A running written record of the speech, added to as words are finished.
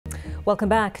Welcome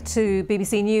back to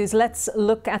BBC News. Let's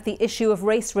look at the issue of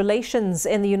race relations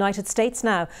in the United States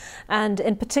now, and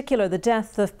in particular the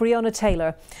death of Breonna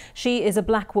Taylor. She is a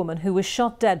black woman who was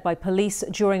shot dead by police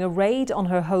during a raid on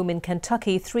her home in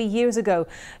Kentucky 3 years ago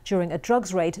during a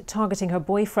drugs raid targeting her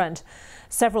boyfriend.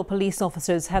 Several police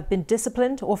officers have been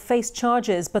disciplined or faced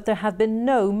charges, but there have been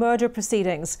no murder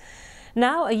proceedings.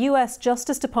 Now, a U.S.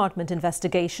 Justice Department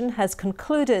investigation has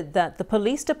concluded that the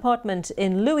police department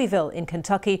in Louisville in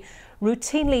Kentucky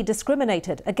routinely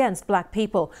discriminated against black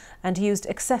people and used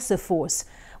excessive force.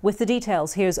 With the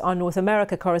details, here's our North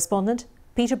America correspondent,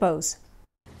 Peter Bowes.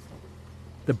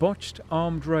 The botched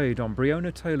armed raid on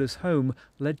Breonna Taylor's home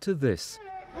led to this.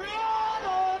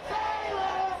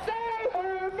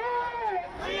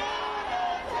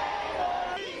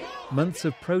 Months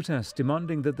of protest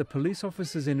demanding that the police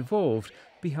officers involved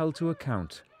be held to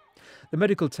account. The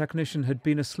medical technician had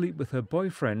been asleep with her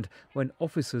boyfriend when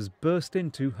officers burst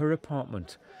into her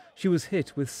apartment. She was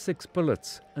hit with 6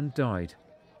 bullets and died.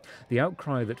 The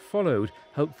outcry that followed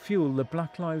helped fuel the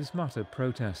Black Lives Matter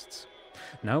protests.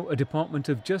 Now, a Department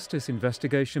of Justice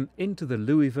investigation into the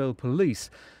Louisville police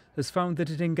has found that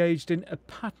it engaged in a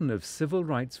pattern of civil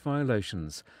rights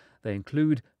violations. They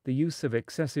include the use of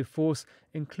excessive force,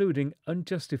 including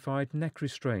unjustified neck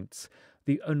restraints,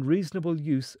 the unreasonable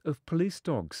use of police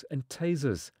dogs and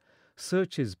tasers,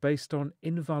 searches based on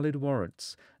invalid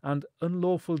warrants, and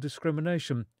unlawful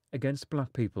discrimination against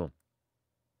black people.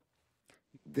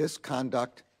 This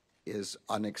conduct is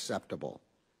unacceptable.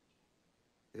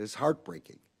 It is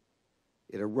heartbreaking.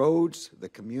 It erodes the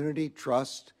community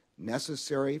trust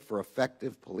necessary for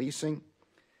effective policing,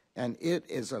 and it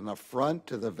is an affront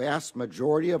to the vast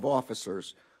majority of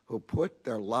officers who put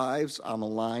their lives on the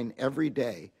line every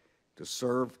day to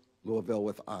serve Louisville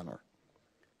with honor.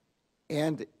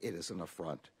 And it is an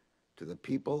affront to the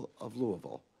people of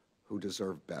Louisville who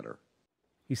deserve better.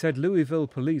 He said Louisville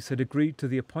police had agreed to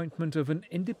the appointment of an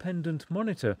independent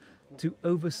monitor to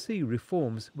oversee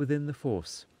reforms within the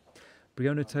force.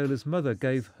 Breonna Taylor's mother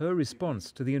gave her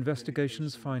response to the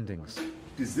investigation's findings.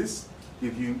 Does this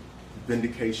give you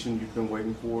vindication you've been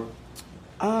waiting for?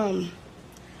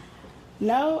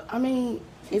 No, I mean,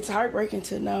 it's heartbreaking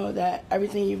to know that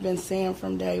everything you've been saying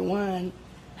from day one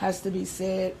has to be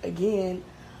said again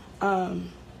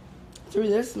through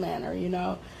this manner, you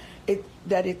know.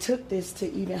 That it took this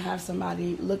to even have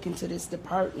somebody look into this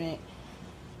department.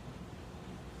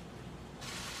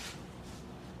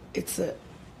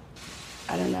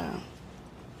 I don't know.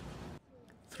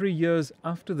 3 years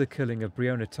after the killing of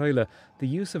Breonna Taylor, the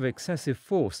use of excessive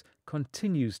force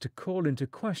continues to call into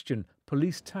question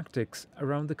police tactics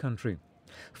around the country.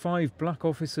 5 black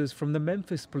officers from the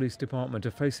Memphis Police Department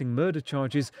are facing murder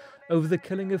charges over the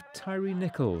killing of Tyree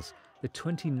Nichols, the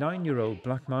 29-year-old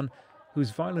black man whose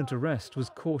violent arrest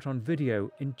was caught on video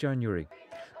in January.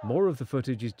 More of the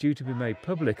footage is due to be made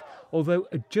public, although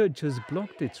a judge has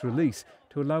blocked its release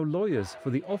to allow lawyers for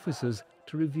the officers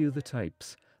to review the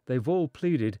tapes. They've all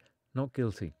pleaded not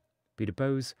guilty. Peter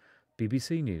Bowes,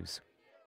 BBC News.